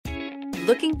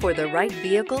Looking for the right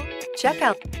vehicle? Check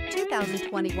out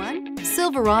 2021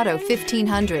 Silverado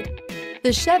 1500.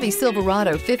 The Chevy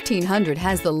Silverado 1500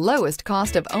 has the lowest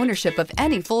cost of ownership of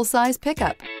any full-size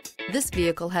pickup. This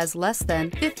vehicle has less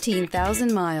than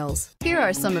 15,000 miles. Here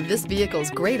are some of this vehicle's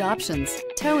great options: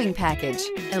 towing package,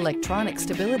 electronic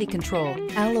stability control,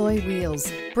 alloy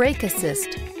wheels, brake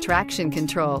assist, traction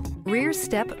control, rear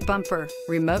step bumper,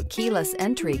 remote keyless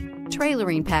entry,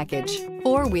 trailering package,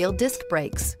 four-wheel disc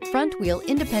brakes, front-wheel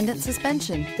independent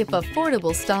suspension. If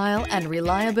affordable style and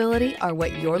reliability are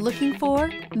what you're looking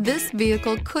for, this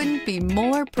vehicle couldn't be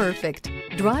more perfect.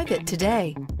 Drive it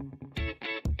today.